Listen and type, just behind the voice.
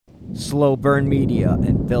Slow Burn Media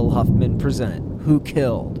and Bill Huffman present Who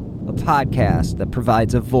Killed, a podcast that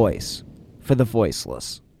provides a voice for the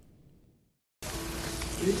voiceless.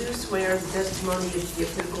 You do swear the testimony you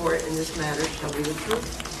give to the court in this matter shall be the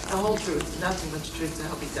truth, the whole truth, nothing but the truth, so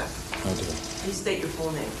help you God. I do. Please state your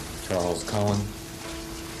full name. Charles Cullen.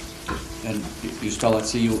 And you spell it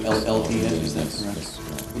C-U-L-L-E-N, is that correct? Yes,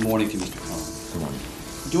 correct. Good morning to you, Mr. Cullen. Good morning.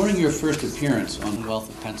 During your first appearance on Wealth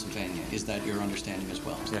of Pennsylvania, is that your understanding as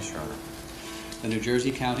well? Yes, Your Honor. The New Jersey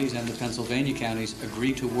counties and the Pennsylvania counties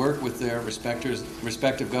agreed to work with their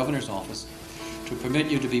respective governor's office to permit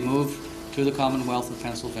you to be moved to the Commonwealth of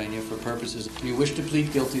Pennsylvania for purposes. You wish to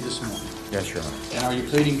plead guilty this morning. Yes, Your Honor. And are you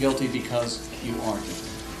pleading guilty because you are guilty?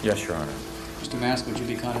 Yes, Your Honor. Mr. Mask, would you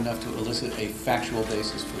be kind enough to elicit a factual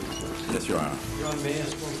basis for your plea? Yes, Your Honor. Your Honor, may I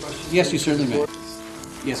ask one question? Yes, you certainly may.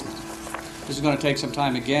 Yes, Mr. This is going to take some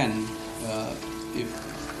time again, if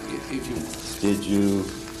you... Did you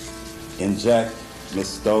inject Ms.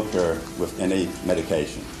 Stoker with any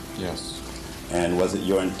medication? Yes. And was it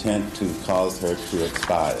your intent to cause her to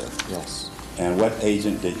expire? Yes. And what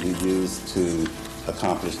agent did you use to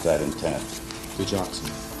accomplish that intent? Digoxin.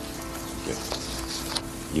 Good.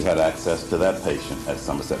 You had access to that patient at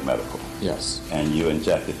Somerset Medical. Yes. And you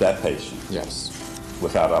injected that patient Yes.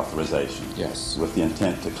 without authorization. Yes. With the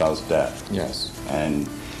intent to cause death. Yes. And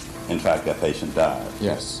in fact, that patient died.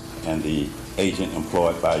 Yes. And the agent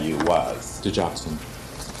employed by you was? Digoxin.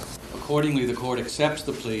 Accordingly, the court accepts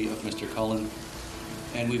the plea of Mr. Cullen,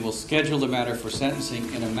 and we will schedule the matter for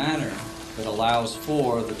sentencing in a manner that allows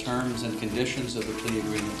for the terms and conditions of the plea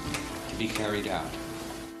agreement to be carried out.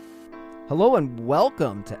 Hello and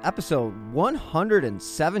welcome to episode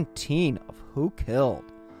 117 of Who Killed.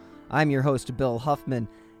 I'm your host, Bill Huffman,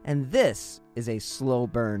 and this is a Slow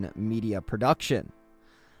Burn Media production.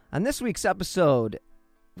 On this week's episode,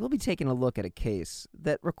 we'll be taking a look at a case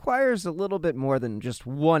that requires a little bit more than just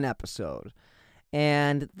one episode.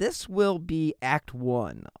 And this will be Act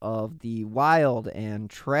 1 of the wild and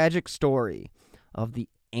tragic story of the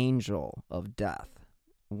Angel of Death,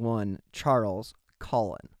 one Charles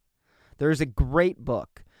Cullen. There is a great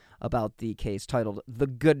book about the case titled The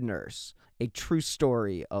Good Nurse, a true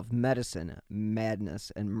story of medicine,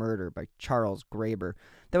 madness, and murder by Charles Graeber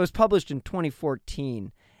that was published in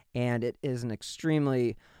 2014, and it is an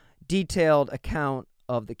extremely detailed account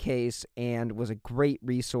of the case and was a great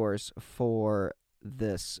resource for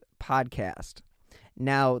this podcast.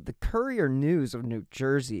 Now, the Courier News of New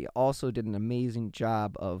Jersey also did an amazing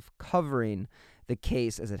job of covering the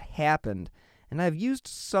case as it happened, and I've used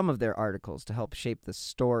some of their articles to help shape the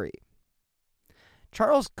story.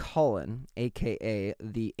 Charles Cullen, a.k.a.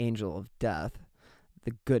 the Angel of Death,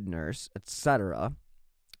 the Good Nurse, etc.,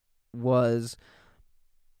 was,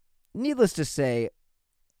 needless to say,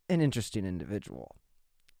 an interesting individual.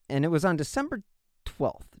 And it was on December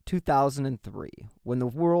 12th, 2003, when the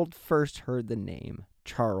world first heard the name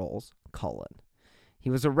Charles Cullen. He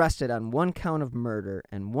was arrested on one count of murder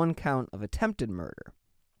and one count of attempted murder.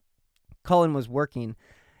 Cullen was working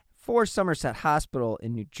for Somerset Hospital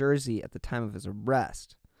in New Jersey at the time of his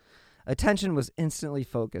arrest. Attention was instantly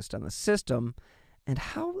focused on the system and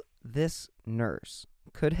how this nurse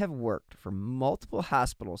could have worked for multiple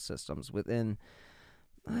hospital systems within,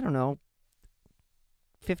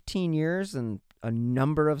 15 years and a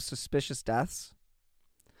number of suspicious deaths.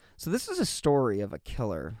 So this is a story of a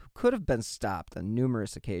killer who could have been stopped on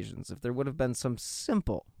numerous occasions if there would have been some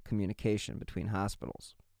simple communication between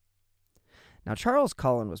hospitals. Now, Charles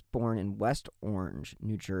Cullen was born in West Orange,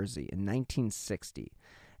 New Jersey in 1960,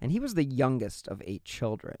 and he was the youngest of 8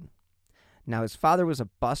 children. Now, his father was a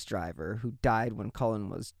bus driver who died when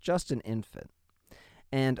Cullen was just an infant.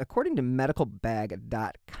 And according to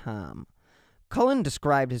medicalbag.com, Cullen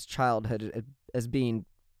described his childhood as being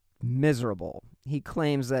miserable. He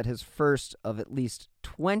claims that his first of at least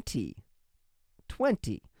 20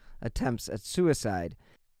 attempts at suicide.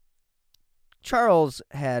 Charles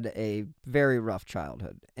had a very rough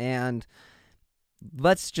childhood, and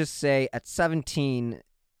let's just say at 17,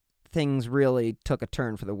 things really took a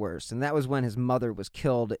turn for the worse, and that was when his mother was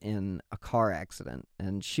killed in a car accident,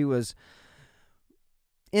 and she was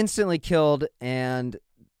instantly killed, and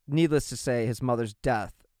needless to say, his mother's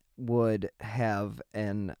death would have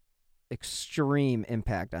an extreme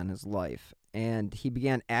impact on his life, and he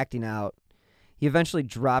began acting out. He eventually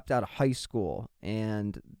dropped out of high school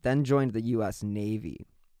and then joined the U.S. Navy.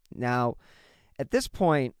 Now, at this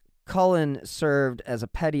point, Cullen served as a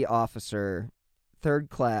petty officer, 3rd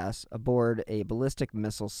class, aboard a ballistic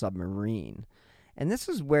missile submarine. And this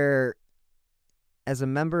is where, as a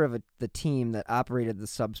member of the team that operated the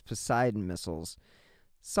sub's Poseidon missiles,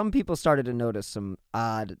 some people started to notice some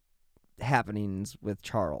odd happenings with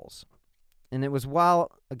Charles. And it was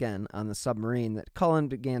while, again, on the submarine that Cullen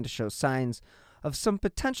began to show signs of some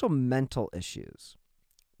potential mental issues.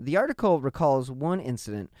 The article recalls one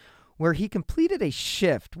incident where he completed a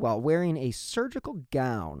shift while wearing a surgical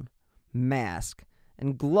gown, mask,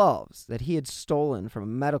 and gloves that he had stolen from a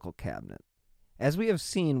medical cabinet. As we have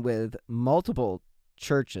seen with multiple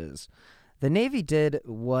churches, the Navy did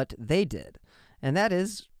what they did, and that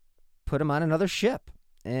is put him on another ship.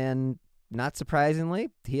 And not surprisingly,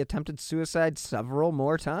 he attempted suicide several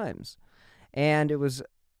more times. And it was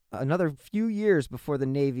another few years before the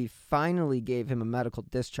Navy finally gave him a medical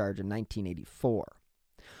discharge in 1984.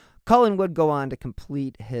 Cullen would go on to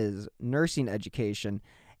complete his nursing education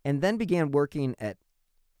and then began working at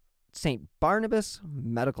St. Barnabas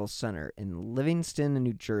Medical Center in Livingston,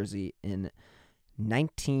 New Jersey in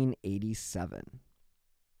 1987.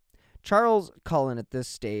 Charles Cullen at this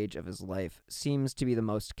stage of his life seems to be the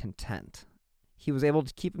most content. He was able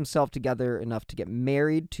to keep himself together enough to get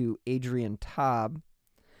married to Adrienne Taub,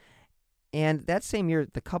 and that same year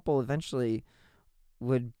the couple eventually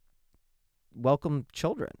would welcome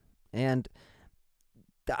children. And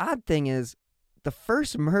the odd thing is, the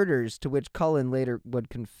first murders to which Cullen later would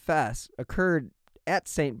confess occurred at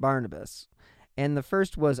St. Barnabas, and the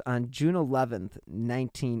first was on June 11th,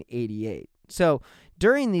 1988. So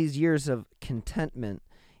during these years of contentment,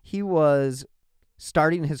 he was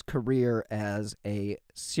starting his career as a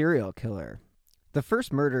serial killer. The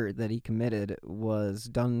first murder that he committed was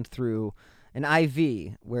done through an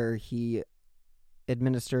IV, where he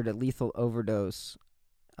administered a lethal overdose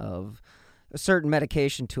of a certain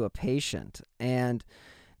medication to a patient. And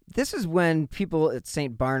this is when people at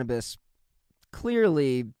St. Barnabas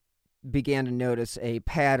clearly began to notice a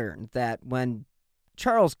pattern that when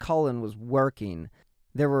Charles Cullen was working,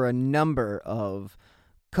 there were a number of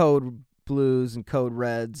code blues and code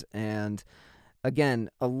reds, and again,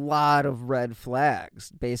 a lot of red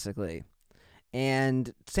flags, basically.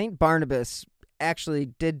 And St. Barnabas actually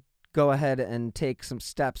did go ahead and take some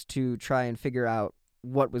steps to try and figure out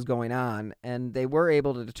what was going on, and they were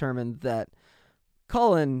able to determine that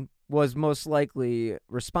Cullen was most likely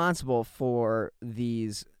responsible for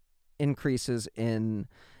these increases in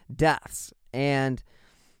deaths. And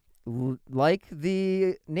like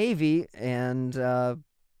the Navy and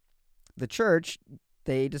the church,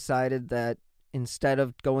 they decided that instead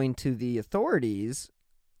of going to the authorities,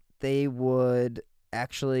 they would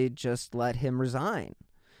actually just let him resign.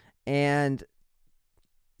 And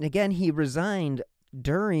again, he resigned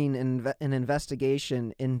during an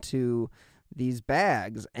investigation into these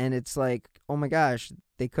bags, and it's like, oh my gosh,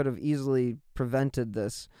 they could have easily prevented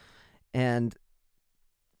this. And,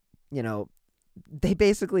 you know, they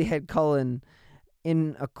basically had Cullen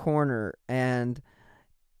in a corner, and,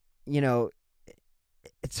 you know,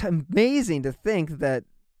 it's amazing to think that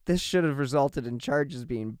this should have resulted in charges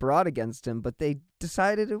being brought against him, but they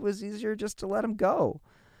decided it was easier just to let him go.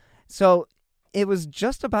 So it was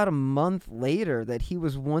just about a month later that he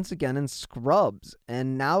was once again in scrubs,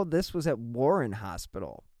 and now this was at Warren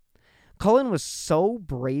Hospital. Cullen was so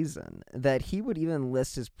brazen that he would even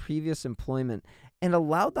list his previous employment and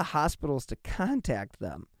allowed the hospitals to contact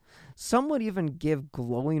them. Some would even give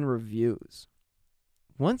glowing reviews.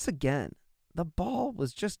 Once again, the ball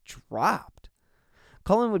was just dropped.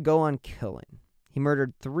 Cullen would go on killing. He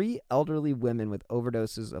murdered 3 elderly women with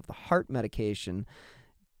overdoses of the heart medication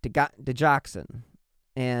digoxin,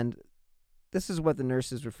 and this is what the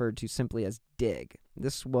nurses referred to simply as dig.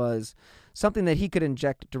 This was something that he could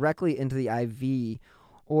inject directly into the IV,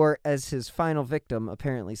 or as his final victim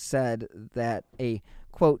apparently said, that a,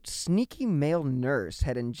 quote, sneaky male nurse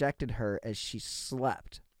had injected her as she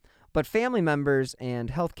slept. But family members and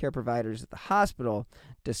healthcare providers at the hospital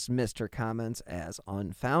dismissed her comments as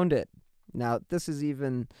unfounded. Now, this is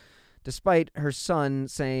even despite her son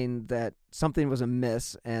saying that something was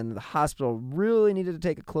amiss and the hospital really needed to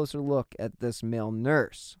take a closer look at this male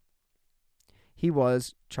nurse. He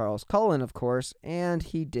was Charles Cullen, of course, and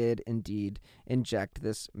he did indeed inject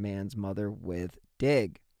this man's mother with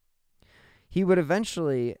dig. He would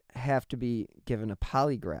eventually have to be given a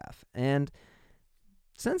polygraph, and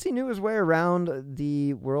since he knew his way around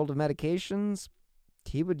the world of medications,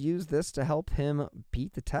 he would use this to help him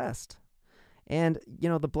beat the test. And, you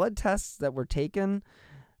know, the blood tests that were taken,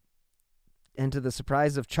 and to the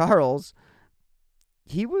surprise of Charles,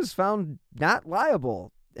 he was found not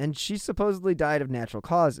liable, and she supposedly died of natural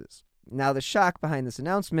causes. Now, the shock behind this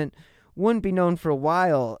announcement wouldn't be known for a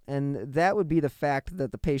while, and that would be the fact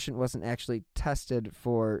that the patient wasn't actually tested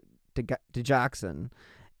for digoxin.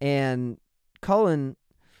 And Cullen,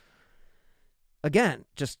 again,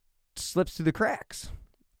 just slips through the cracks.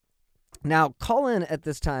 Now, Cullen at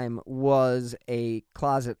this time was a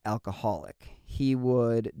closet alcoholic. He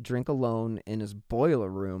would drink alone in his boiler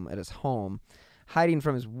room at his home, hiding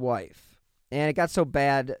from his wife. And it got so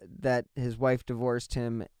bad that his wife divorced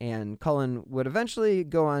him, and Cullen would eventually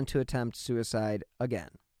go on to attempt suicide again.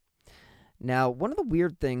 Now, one of the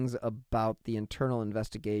weird things about the internal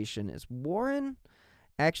investigation is Warren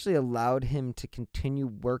actually allowed him to continue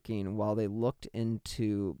working while they looked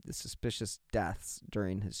into the suspicious deaths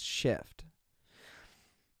during his shift.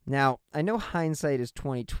 Now, I know hindsight is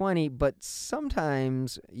 20/20, but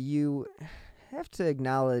sometimes you have to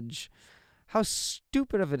acknowledge how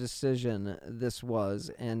stupid of a decision this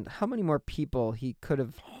was and how many more people he could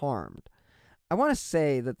have harmed. I want to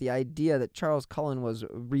say that the idea that Charles Cullen was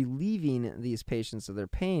relieving these patients of their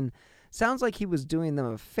pain sounds like he was doing them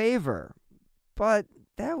a favor, but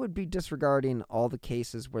that would be disregarding all the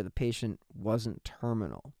cases where the patient wasn't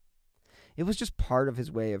terminal. It was just part of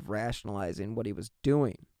his way of rationalizing what he was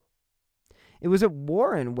doing. It was at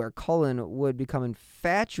Warren where Cullen would become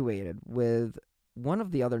infatuated with one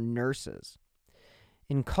of the other nurses.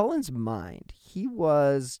 In Cullen's mind, he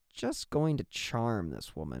was just going to charm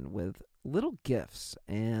this woman with little gifts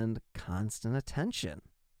and constant attention.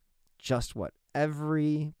 Just what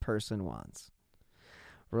every person wants.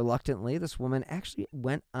 Reluctantly, this woman actually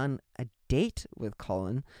went on a date with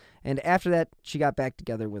Cullen, and after that, she got back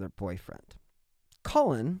together with her boyfriend.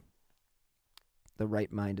 Cullen, the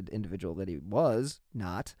right-minded individual that he was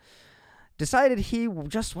not, decided he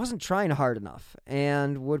just wasn't trying hard enough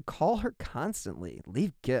and would call her constantly,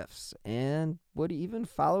 leave gifts, and would even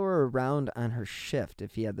follow her around on her shift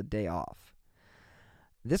if he had the day off.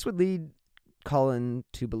 This would lead Cullen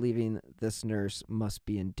to believing this nurse must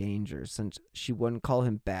be in danger since she wouldn't call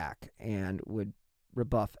him back and would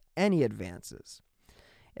rebuff any advances.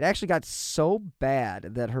 It actually got so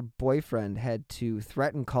bad that her boyfriend had to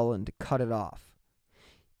threaten Cullen to cut it off.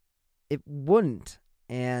 It wouldn't,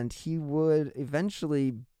 and he would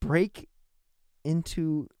eventually break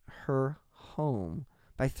into her home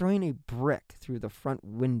by throwing a brick through the front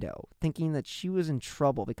window, thinking that she was in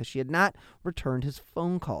trouble because she had not returned his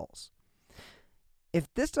phone calls. If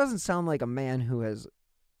this doesn't sound like a man who has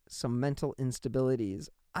some mental instabilities,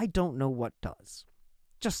 I don't know what does.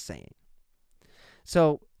 Just saying.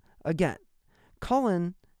 So, again,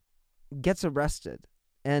 Cullen gets arrested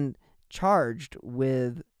and charged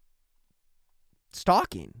with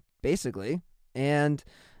stalking, basically. And,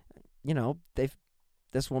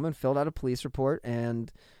 this woman filled out a police report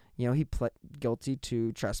and, he pled guilty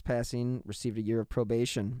to trespassing, received a year of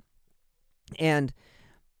probation. And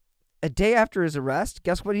a day after his arrest,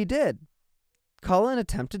 guess what he did? Cullen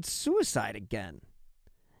attempted suicide again.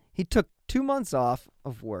 He took 2 months off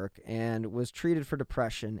of work and was treated for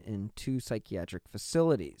depression in 2 psychiatric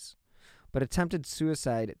facilities, but attempted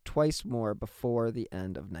suicide twice more before the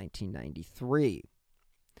end of 1993.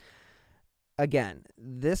 Again,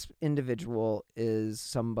 this individual is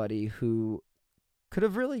somebody who could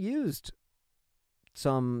have really used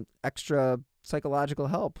some extra psychological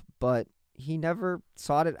help, but he never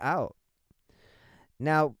sought it out.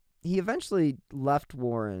 Now, he eventually left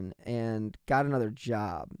Warren and got another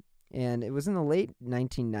job, and it was in the late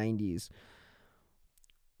 1990s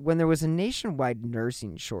when there was a nationwide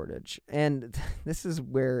nursing shortage, and this is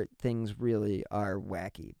where things really are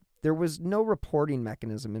wacky. There was no reporting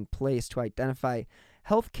mechanism in place to identify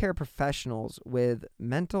healthcare professionals with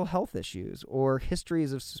mental health issues or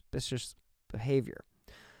histories of suspicious behavior.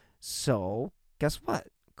 So, guess what?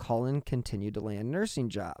 Cullen continued to land nursing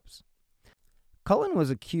jobs. Cullen was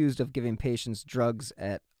accused of giving patients drugs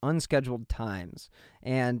at unscheduled times,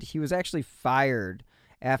 and he was actually fired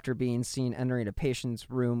after being seen entering a patient's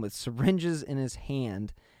room with syringes in his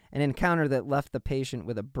hand, an encounter that left the patient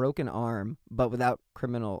with a broken arm but without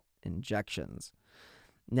criminal injections.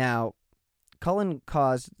 Now, Cullen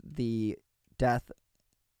caused the death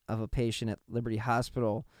of a patient at Liberty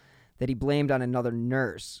Hospital that he blamed on another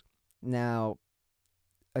nurse. Now,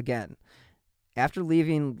 again, after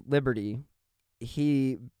leaving Liberty,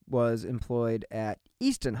 he was employed at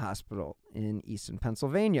Easton Hospital in Easton,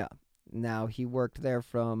 Pennsylvania. Now, he worked there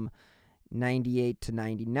from 98 to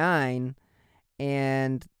 99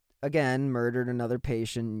 and, again, murdered another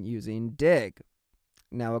patient using DIG.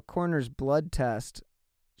 Now, a coroner's blood test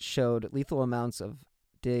showed lethal amounts of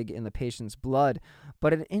DIG in the patient's blood,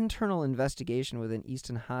 but an internal investigation within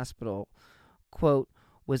Easton Hospital, quote,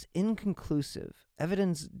 was inconclusive.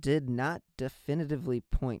 Evidence did not definitively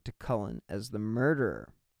point to Cullen as the murderer.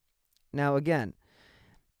 Now, again,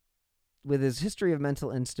 with his history of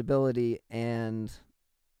mental instability and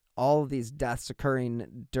all of these deaths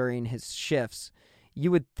occurring during his shifts,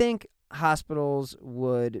 you would think hospitals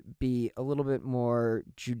would be a little bit more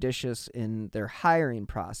judicious in their hiring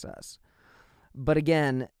process. But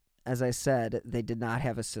again, as I said, they did not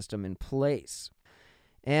have a system in place.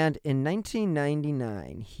 And in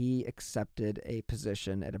 1999, he accepted a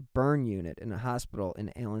position at a burn unit in a hospital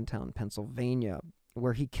in Allentown, Pennsylvania,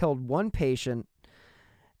 where he killed one patient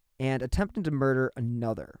and attempted to murder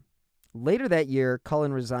another. Later that year,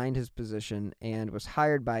 Cullen resigned his position and was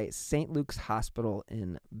hired by St. Luke's Hospital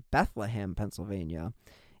in Bethlehem, Pennsylvania,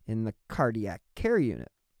 in the cardiac care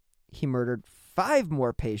unit. He murdered 5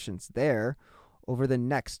 more patients there over the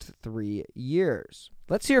next 3 years.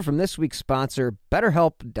 Let's hear from this week's sponsor,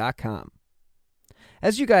 BetterHelp.com.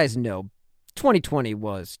 As you guys know, 2020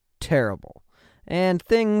 was terrible, and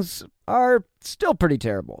things are still pretty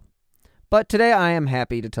terrible. But today I am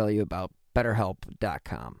happy to tell you about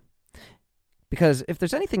BetterHelp.com. Because if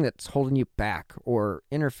there's anything that's holding you back or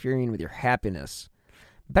interfering with your happiness,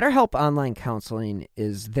 BetterHelp Online Counseling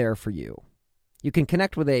is there for you. You can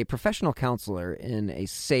connect with a professional counselor in a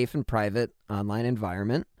safe and private online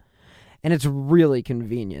environment, and it's really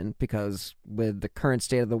convenient because with the current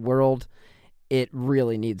state of the world, it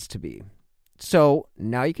really needs to be. So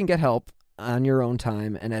now you can get help on your own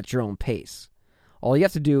time and at your own pace. All you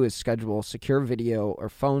have to do is schedule secure video or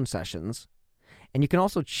phone sessions, and you can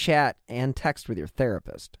also chat and text with your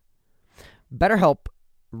therapist. BetterHelp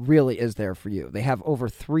really is there for you. They have over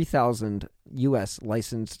 3,000 U.S.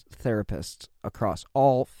 licensed therapists across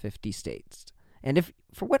all 50 states. And if,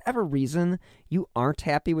 for whatever reason, you aren't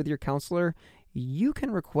happy with your counselor, you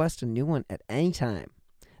can request a new one at any time.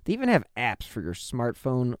 They even have apps for your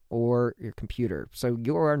smartphone or your computer, so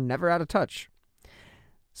you are never out of touch.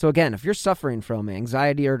 So again, if you're suffering from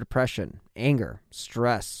anxiety or depression, anger,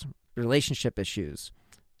 stress, relationship issues,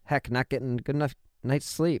 heck, not getting good enough night's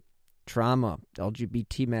sleep, trauma,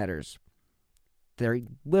 LGBT matters, they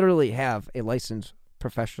literally have a licensed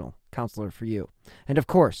professional counselor for you. And of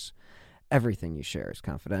course, everything you share is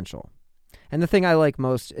confidential. And the thing I like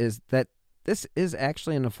most is that this is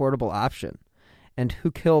actually an affordable option. And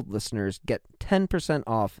Who Killed listeners get 10%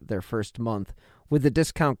 off their first month with the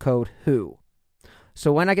discount code WHO.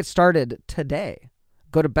 So when I get started today,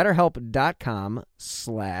 go to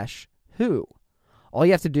BetterHelp.com/who. All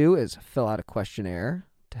you have to do is fill out a questionnaire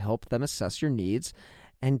to help them assess your needs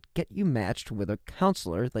and get you matched with a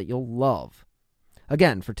counselor that you'll love.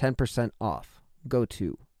 Again, for 10% off, go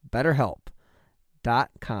to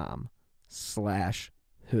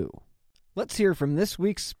BetterHelp.com/who. Let's hear from this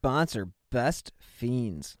week's sponsor, Best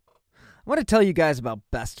Fiends. I want to tell you guys about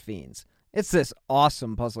Best Fiends. It's this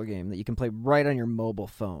awesome puzzle game that you can play right on your mobile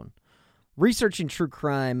phone. Researching true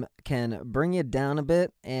crime can bring you down a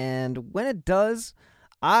bit, and when it does,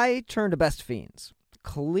 I turn to Best Fiends.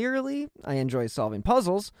 Clearly, I enjoy solving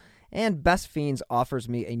puzzles, and Best Fiends offers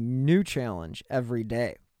me a new challenge every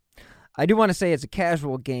day. I do want to say it's a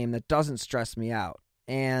casual game that doesn't stress me out,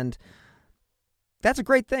 and that's a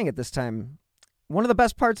great thing at this time. One of the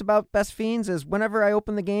best parts about Best Fiends is whenever I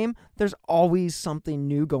open the game, there's always something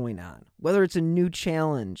new going on. Whether it's a new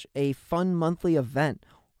challenge, a fun monthly event,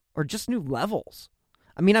 or just new levels.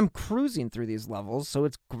 I mean, I'm cruising through these levels, so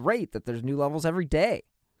it's great that there's new levels every day.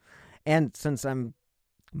 And since I'm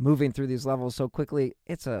moving through these levels so quickly,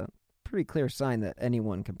 it's a pretty clear sign that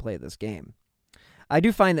anyone can play this game. I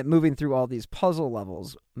do find that moving through all these puzzle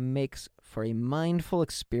levels makes for a mindful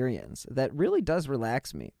experience that really does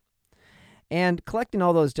relax me. And collecting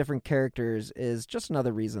all those different characters is just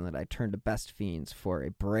another reason that I turn to Best Fiends for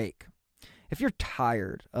a break. If you're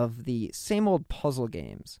tired of the same old puzzle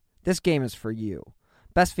games, this game is for you.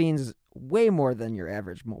 Best Fiends is way more than your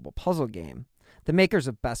average mobile puzzle game. The makers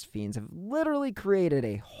of Best Fiends have literally created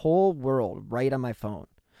a whole world right on my phone.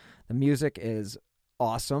 The music is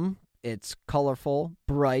awesome. It's colorful,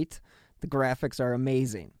 bright. The graphics are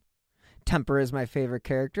amazing. Temper is my favorite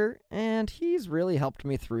character, and he's really helped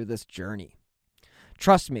me through this journey.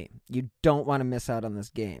 Trust me, you don't want to miss out on this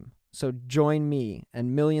game. So join me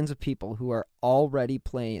and millions of people who are already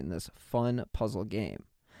playing this fun puzzle game.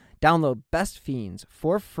 Download Best Fiends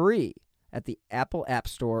for free at the Apple App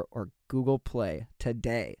Store or Google Play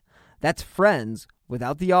today. That's friends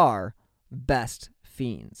without the R, Best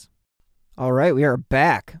Fiends. All right, we are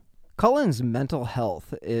back. Cullen's mental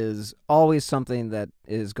health is always something that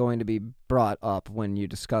is going to be brought up when you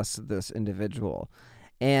discuss this individual.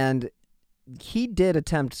 And he did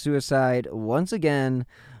attempt suicide once again,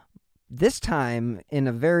 this time in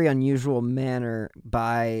a very unusual manner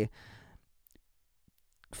by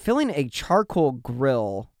filling a charcoal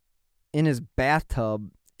grill in his bathtub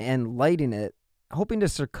and lighting it, hoping to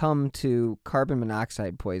succumb to carbon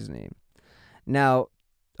monoxide poisoning. Now,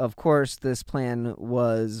 of course, this plan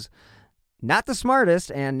was not the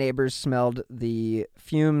smartest, and neighbors smelled the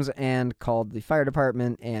fumes and called the fire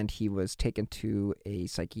department, and he was taken to a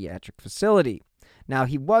psychiatric facility. Now,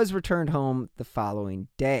 he was returned home the following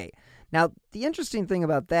day. Now, the interesting thing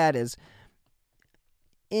about that is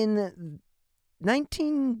in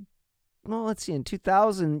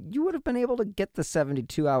 2000, you would have been able to get the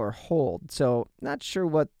 72-hour hold. So, not sure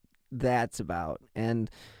what that's about. And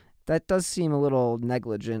that does seem a little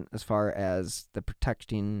negligent as far as the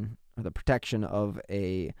protection of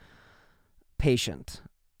a patient.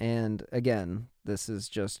 And again, this is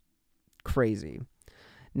just crazy.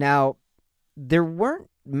 Now, there weren't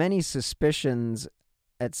many suspicions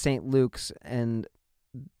at St. Luke's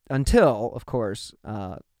until, of course,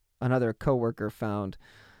 another coworker found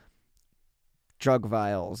drug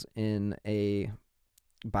vials in a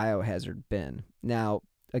biohazard bin. Now,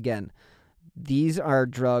 again, these are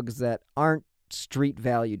drugs that aren't street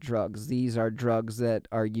value drugs. These are drugs that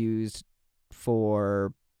are used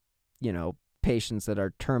for, patients that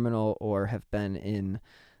are terminal or have been in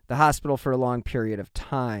the hospital for a long period of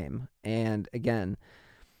time. And again,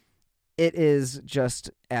 it is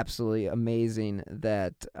just absolutely amazing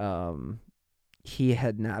that he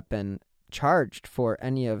had not been charged for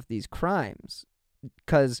any of these crimes,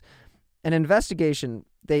 because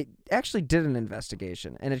they actually did an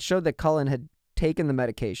investigation, and it showed that Cullen had taken the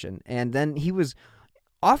medication, and then he was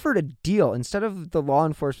offered a deal. Instead of the law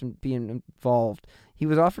enforcement being involved, he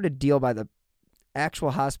was offered a deal by the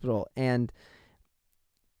actual hospital, and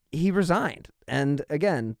he resigned. And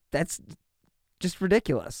again, that's just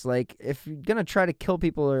ridiculous. Like, if you're going to try to kill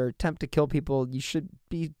people or attempt to kill people, you should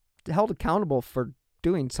be held accountable for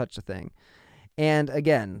doing such a thing. And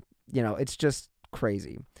again, it's just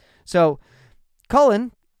crazy. So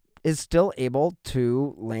Cullen is still able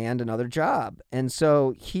to land another job. And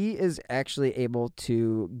so he is actually able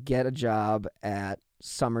to get a job at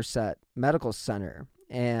Somerset Medical Center.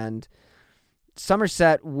 And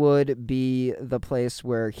Somerset would be the place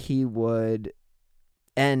where he would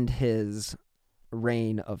end his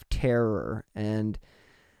reign of terror. And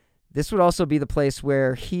this would also be the place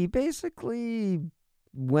where he basically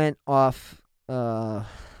went off the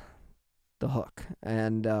hook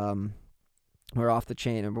and or off the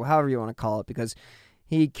chain, or however you want to call it, because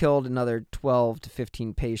he killed another 12 to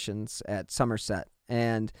 15 patients at Somerset.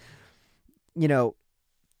 And,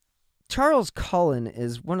 Charles Cullen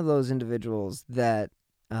is one of those individuals that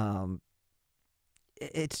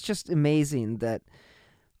it's just amazing that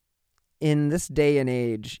in this day and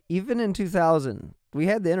age, even in 2000, we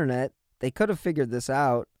had the internet. They could have figured this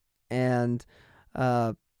out, and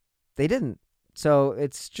they didn't. So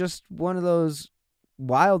it's just one of those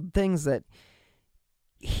wild things that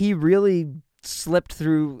he really slipped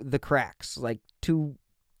through the cracks. Like, to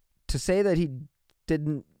say that he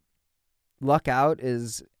didn't luck out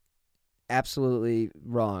is absolutely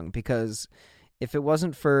wrong, because if it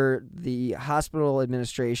wasn't for the hospital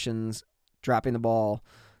administrations dropping the ball,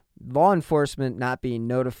 law enforcement not being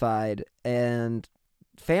notified, and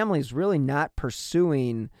families really not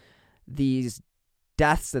pursuing these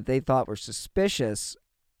deaths that they thought were suspicious,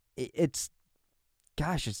 it's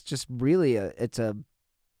just really it's a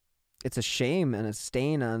shame and a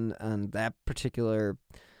stain on that particular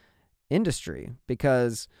industry,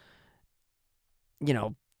 because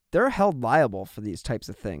they're held liable for these types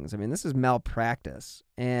of things. I mean, this is malpractice,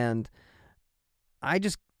 and I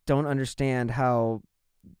just don't understand how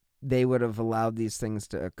they would have allowed these things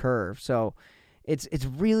to occur. So it's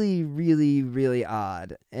really, really, really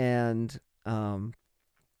odd. And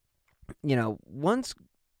once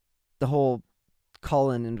the whole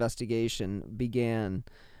Cullen investigation began,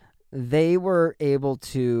 they were able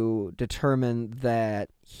to determine that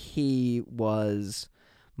he was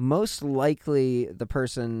most likely the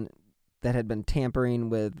person that had been tampering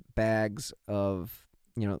with bags of,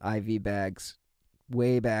 IV bags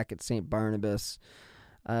way back at St. Barnabas.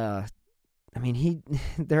 There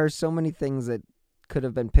are so many things that could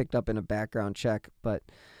have been picked up in a background check, but,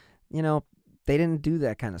 they didn't do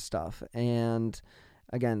that kind of stuff. And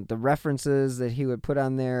again, the references that he would put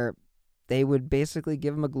on there, they would basically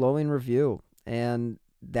give him a glowing review, and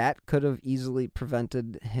that could have easily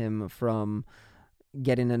prevented him from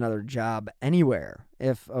getting another job anywhere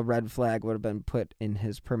if a red flag would have been put in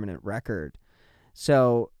his permanent record.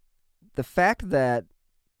 So the fact that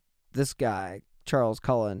this guy, Charles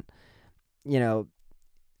Cullen,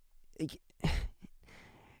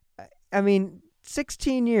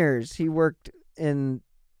 16 years he worked in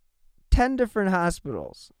 10 different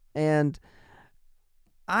hospitals, and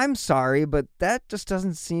I'm sorry, but that just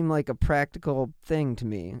doesn't seem like a practical thing to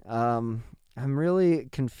me. I'm really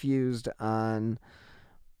confused on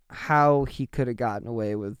how he could have gotten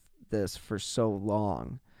away with this for so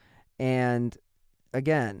long. And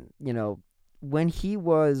again, when he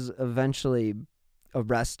was eventually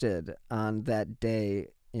arrested on that day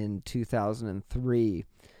in 2003,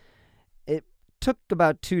 it took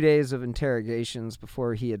about 2 days of interrogations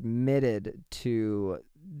before he admitted to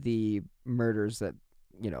the murders that,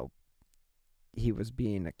 he was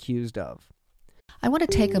being accused of. I want to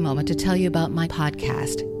take a moment to tell you about my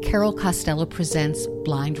podcast, Carol Costello Presents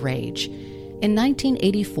Blind Rage. In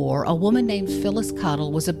 1984, a woman named Phyllis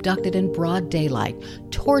Cottle was abducted in broad daylight,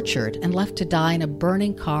 tortured, and left to die in a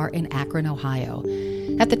burning car in Akron, Ohio.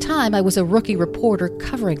 At the time, I was a rookie reporter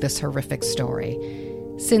covering this horrific story.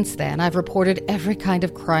 Since then, I've reported every kind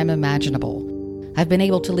of crime imaginable. I've been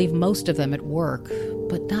able to leave most of them at work,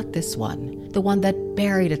 but not this one, the one that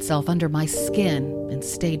buried itself under my skin and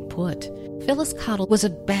stayed put. Phyllis Cottle was a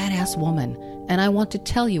badass woman, and I want to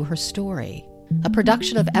tell you her story. A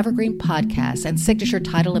production of Evergreen Podcasts and signature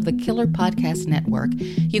title of the Killer Podcast Network,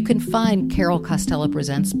 you can find Carol Costello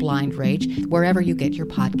Presents Blind Rage wherever you get your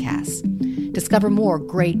podcasts. Discover more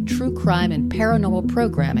great true crime and paranormal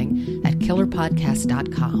programming at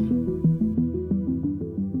killerpodcast.com.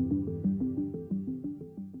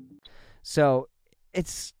 So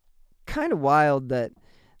it's kind of wild that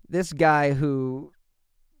this guy who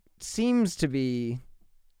seems to be,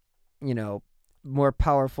 more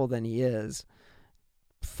powerful than he is,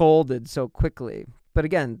 folded so quickly. But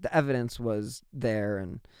again, the evidence was there,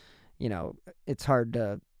 and, it's hard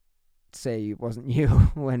to say it wasn't you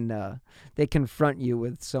when they confront you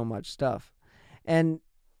with so much stuff. And,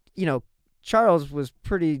 Charles was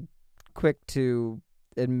pretty quick to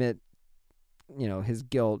admit, his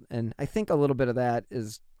guilt. And I think a little bit of that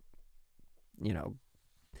is,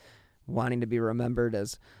 wanting to be remembered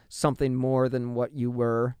as something more than what you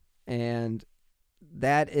were. And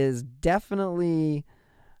that is definitely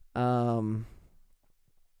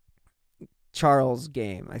Charles'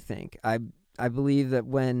 game, I think. I believe that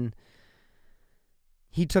when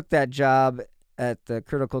he took that job at the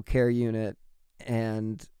critical care unit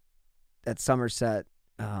and at Somerset,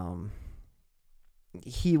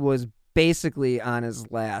 he was basically on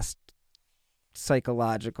his last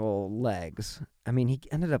psychological legs. I mean, he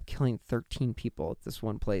ended up killing 13 people at this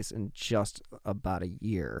one place in just about a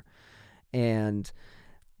year. And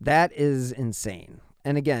that is insane.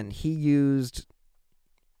 And again, he used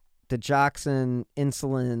digoxin,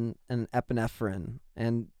 insulin, and epinephrine.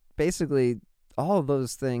 And basically, all of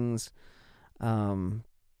those things,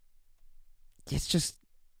 it's just,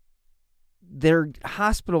 they're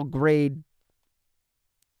hospital grade,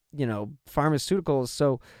 pharmaceuticals.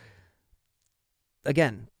 So,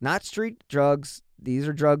 again, not street drugs. These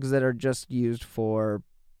are drugs that are just used for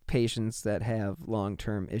patients that have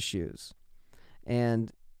long-term issues.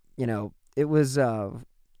 And, it was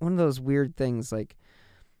one of those weird things, like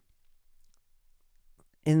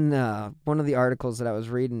in one of the articles that I was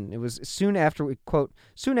reading, it was soon afterward,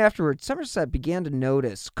 Somerset began to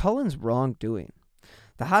notice Cullen's wrongdoing.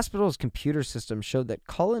 The hospital's computer system showed that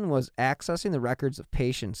Cullen was accessing the records of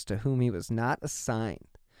patients to whom he was not assigned.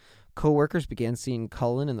 Co-workers began seeing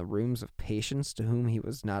Cullen in the rooms of patients to whom he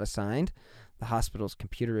was not assigned. The hospital's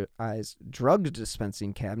computerized drug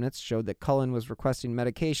dispensing cabinets showed that Cullen was requesting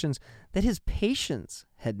medications that his patients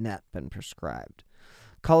had not been prescribed.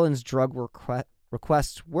 Cullen's drug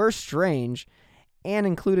requests were strange and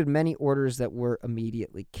included many orders that were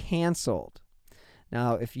immediately canceled.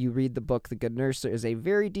 Now, if you read the book The Good Nurse, there is a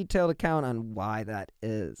very detailed account on why that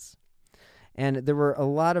is. And there were a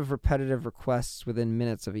lot of repetitive requests within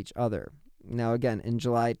minutes of each other. Now, again, in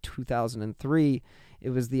July 2003, it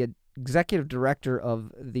was the executive director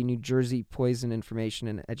of the New Jersey Poison Information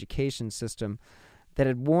and Education System that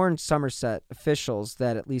had warned Somerset officials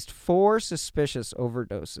that at least 4 suspicious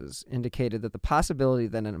overdoses indicated that the possibility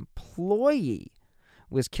that an employee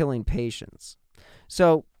was killing patients.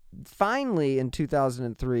 So, finally, in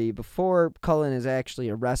 2003, before Cullen is actually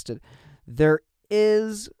arrested, there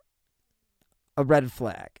is a red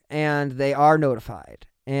flag, and they are notified.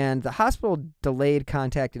 And the hospital delayed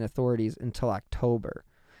contacting authorities until October.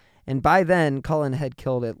 And by then, Cullen had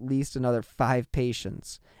killed at least another 5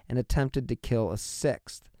 patients and attempted to kill a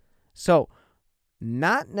 6th. So,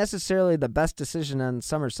 not necessarily the best decision on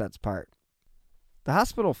Somerset's part. The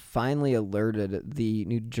hospital finally alerted the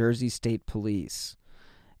New Jersey State Police.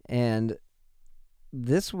 And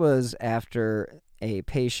this was after a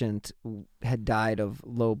patient had died of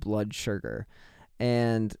low blood sugar.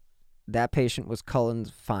 And that patient was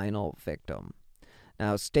Cullen's final victim.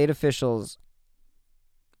 Now, state officials,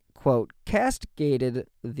 quote, castigated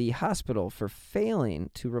the hospital for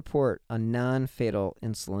failing to report a non-fatal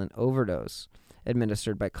insulin overdose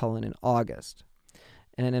administered by Cullen in August.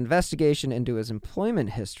 an investigation into his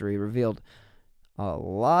employment history revealed a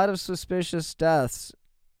lot of suspicious deaths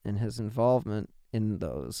and his involvement in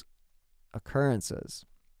those occurrences.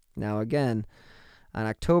 Now, again, on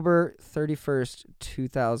October 31st,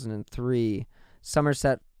 2003,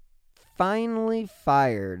 Somerset finally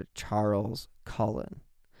fired Charles Cullen.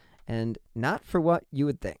 And not for what you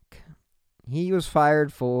would think. He was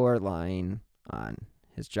fired for lying on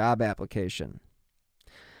his job application.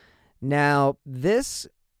 Now, this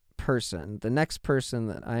person, the next person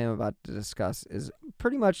that I am about to discuss, is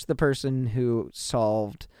pretty much the person who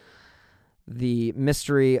solved the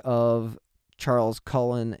mystery of Charles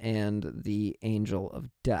Cullen and the Angel of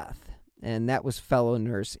Death. And that was fellow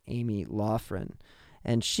nurse Amy Loughran.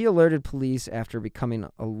 And she alerted police after becoming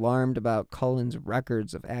alarmed about Cullen's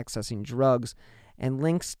records of accessing drugs and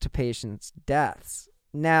links to patients' deaths.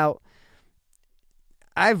 Now,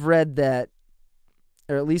 I've read that,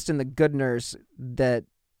 or at least in The Good Nurse, that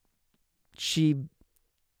she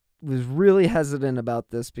was really hesitant about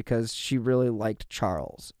this because she really liked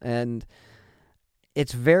Charles. And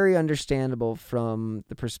it's very understandable from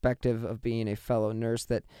the perspective of being a fellow nurse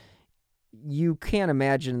that you can't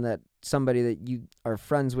imagine that somebody that you are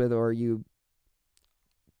friends with they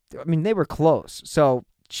were close. So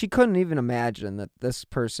she couldn't even imagine that this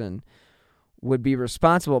person would be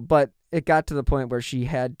responsible. But it got to the point where she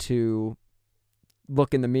had to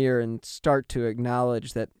look in the mirror and start to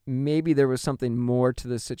acknowledge that maybe there was something more to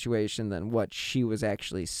the situation than what she was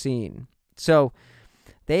actually seeing. So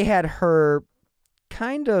they had her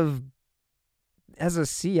kind of as a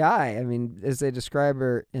CI, as they describe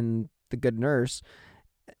her in The Good Nurse.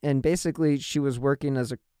 And basically she was working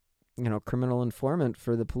as a, criminal informant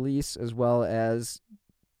for the police as well as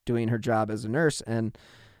doing her job as a nurse. And,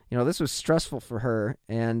 this was stressful for her.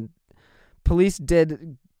 And police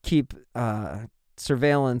did keep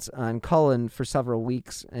surveillance on Cullen for several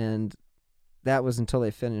weeks. And that was until they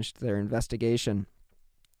finished their investigation.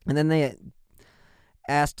 And then they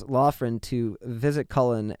asked Loughran to visit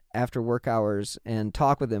Cullen after work hours and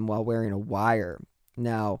talk with him while wearing a wire.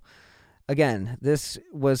 Now, again, this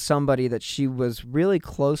was somebody that she was really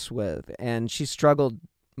close with, and she struggled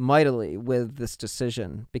mightily with this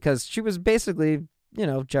decision because she was basically,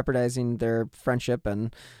 jeopardizing their friendship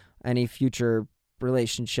and any future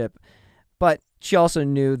relationship. But she also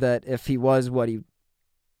knew that if he was what he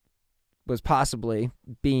was possibly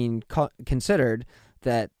being considered,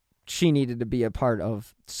 that she needed to be a part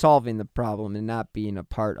of solving the problem and not being a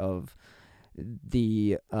part of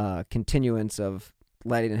the continuance of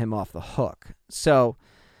letting him off the hook. So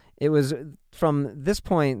it was from this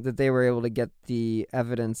point that they were able to get the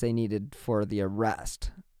evidence they needed for the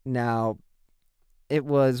arrest. Now, it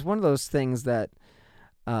was one of those things that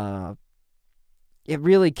it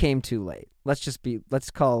really came too late. Let's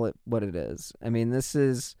call it what it is. This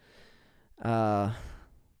is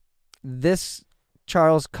this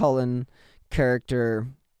Charles Cullen character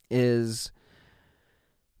is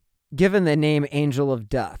given the name Angel of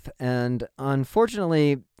Death, and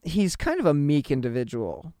unfortunately, he's kind of a meek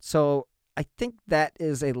individual. So I think that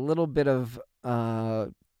is a little bit of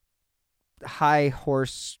high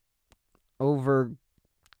horse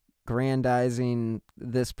over-grandizing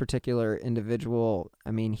this particular individual.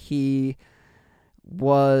 He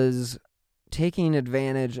was taking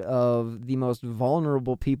advantage of the most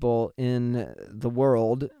vulnerable people in the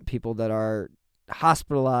world, people that are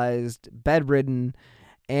hospitalized, bedridden,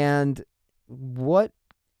 and what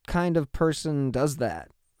kind of person does that?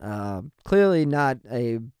 Clearly not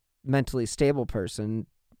a mentally stable person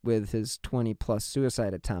with his 20-plus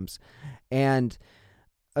suicide attempts. And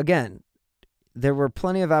again, there were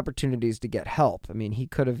plenty of opportunities to get help. He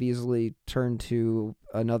could have easily turned to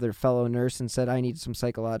another fellow nurse and said, I need some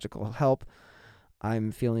psychological help.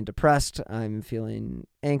 I'm feeling depressed. I'm feeling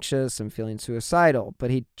anxious. I'm feeling suicidal.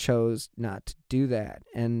 But he chose not to do that.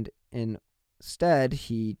 And instead,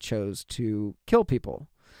 he chose to kill people.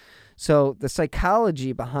 So the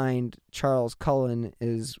psychology behind Charles Cullen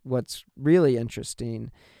is what's really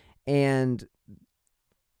interesting. And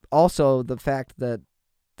also the fact that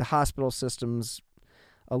the hospital systems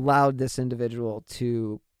allowed this individual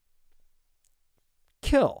to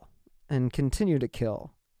kill and continue to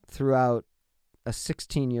kill throughout a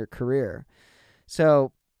 16-year career.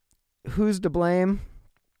 So who's to blame?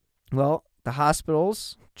 Well, the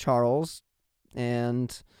hospitals, Charles,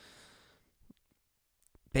 and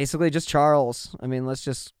basically just Charles. Let's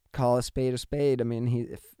just call a spade a spade.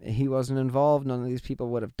 If he wasn't involved, none of these people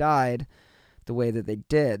would have died the way that they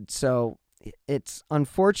did. So it's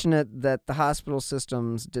unfortunate that the hospital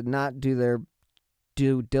systems did not do their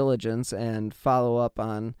due diligence and follow up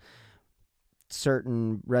on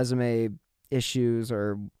certain resume issues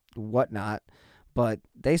or whatnot, but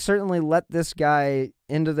they certainly let this guy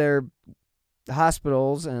into their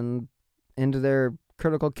hospitals and into their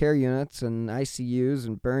critical care units and ICUs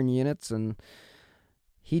and burn units, and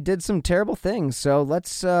he did some terrible things. So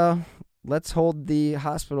let's hold the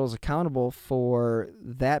hospitals accountable for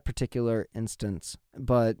that particular instance.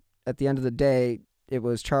 But at the end of the day, it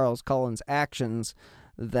was Charles Cullen's actions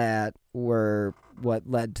that were what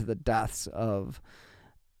led to the deaths of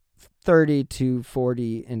 30 to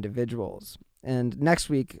 40 individuals. And next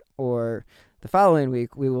week or the following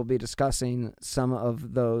week, we will be discussing some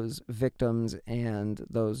of those victims and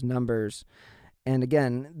those numbers. And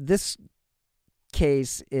again, this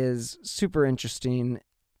case is super interesting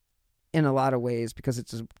in a lot of ways because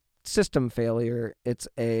it's a system failure. It's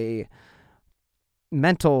a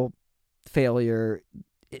mental failure.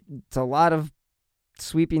 It's a lot of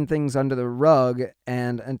sweeping things under the rug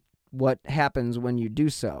and what happens when you do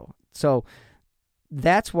so. So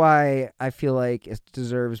that's why I feel like it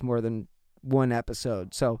deserves more than one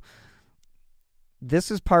episode. So this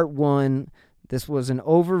is part one. This was an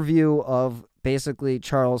overview of basically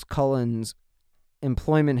Charles Cullen's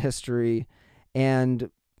employment history, and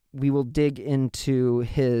we will dig into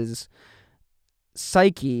his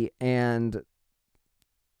psyche and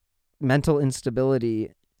mental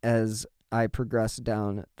instability as I progress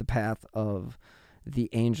down the path of the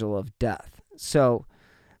angel of death. So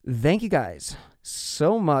thank you guys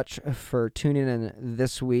so much for tuning in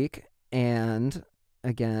this week. And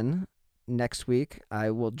again, next week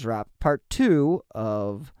I will drop part 2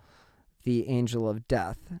 of the angel of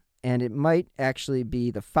death. And it might actually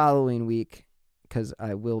be the following week because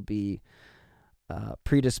I will be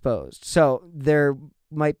predisposed. So there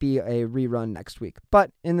might be a rerun next week.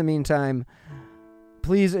 But in the meantime,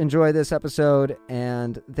 please enjoy this episode.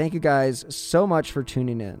 And thank you guys so much for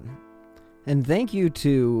tuning in. And thank you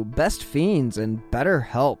to Best Fiends and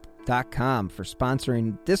BetterHelp.com for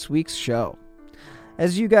sponsoring this week's show.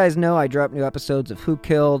 As you guys know, I drop new episodes of Who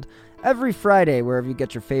Killed every Friday wherever you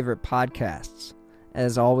get your favorite podcasts.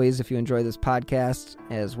 As always, if you enjoy this podcast,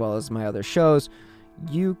 as well as my other shows,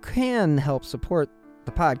 you can help support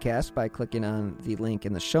the podcast by clicking on the link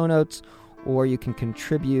in the show notes, or you can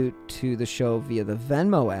contribute to the show via the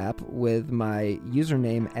Venmo app with my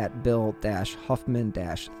username at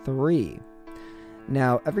Bill-Huffman-3.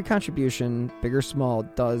 Now, every contribution, big or small,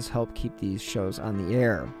 does help keep these shows on the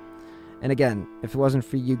air. And again, if it wasn't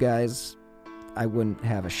for you guys, I wouldn't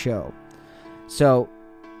have a show. So,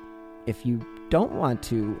 if you don't want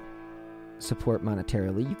to support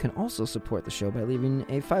monetarily, you can also support the show by leaving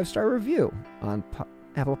a 5-star review on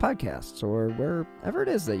Apple Podcasts or wherever it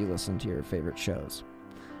is that you listen to your favorite shows.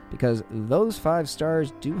 Because those 5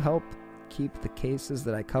 stars do help keep the cases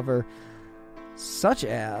that I cover, such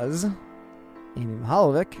as Amy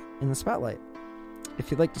Mihaljevic, in the spotlight. If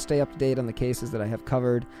you'd like to stay up to date on the cases that I have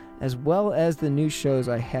covered, as well as the new shows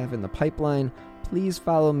I have in the pipeline, please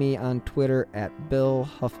follow me on Twitter at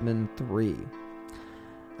BillHuffman3.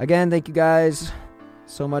 Again, thank you guys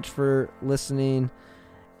so much for listening.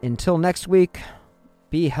 Until next week,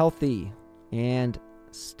 be healthy and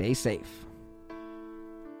stay safe.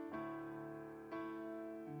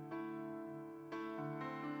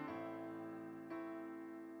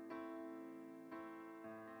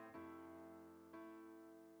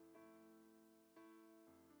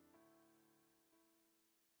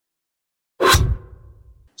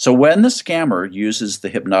 So when the scammer uses the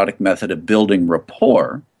hypnotic method of building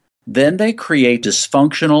rapport, then they create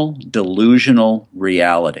dysfunctional, delusional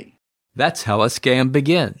reality. That's how a scam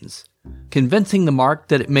begins, convincing the mark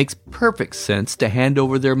that it makes perfect sense to hand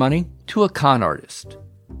over their money to a con artist.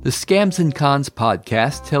 The Scams and Cons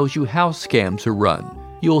podcast tells you how scams are run.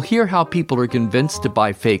 You'll hear how people are convinced to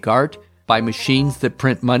buy fake art, buy machines that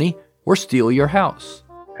print money, or steal your house.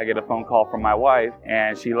 I get a phone call from my wife,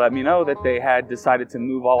 and she let me know that they had decided to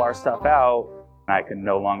move all our stuff out. I could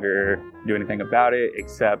no longer do anything about it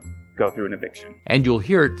except go through an eviction. And you'll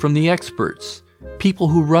hear it from the experts, people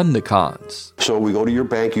who run the cons. So we go to your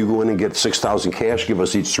bank, you go in and get $6,000 cash, give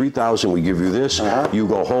us each $3,000, we give you this. You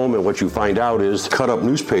go home, and what you find out is cut up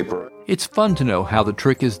newspaper. It's fun to know how the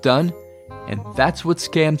trick is done, and that's what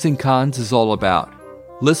Scams and Cons is all about.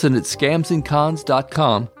 Listen at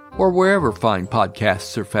scamsandcons.com or wherever fine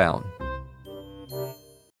podcasts are found.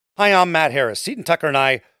 Hi, I'm Matt Harris. Seton Tucker and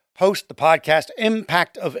I host the podcast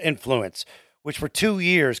Impact of Influence, which for 2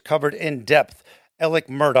 years covered in depth Alec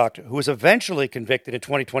Murdaugh, who was eventually convicted in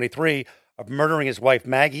 2023 of murdering his wife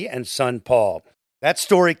Maggie and son Paul. That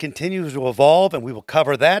story continues to evolve, and we will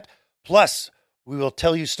cover that. Plus, we will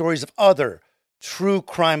tell you stories of other true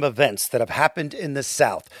crime events that have happened in the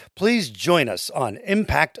South. Please join us on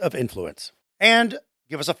Impact of Influence. And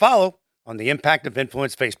give us a follow on the Impact of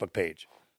Influence Facebook page.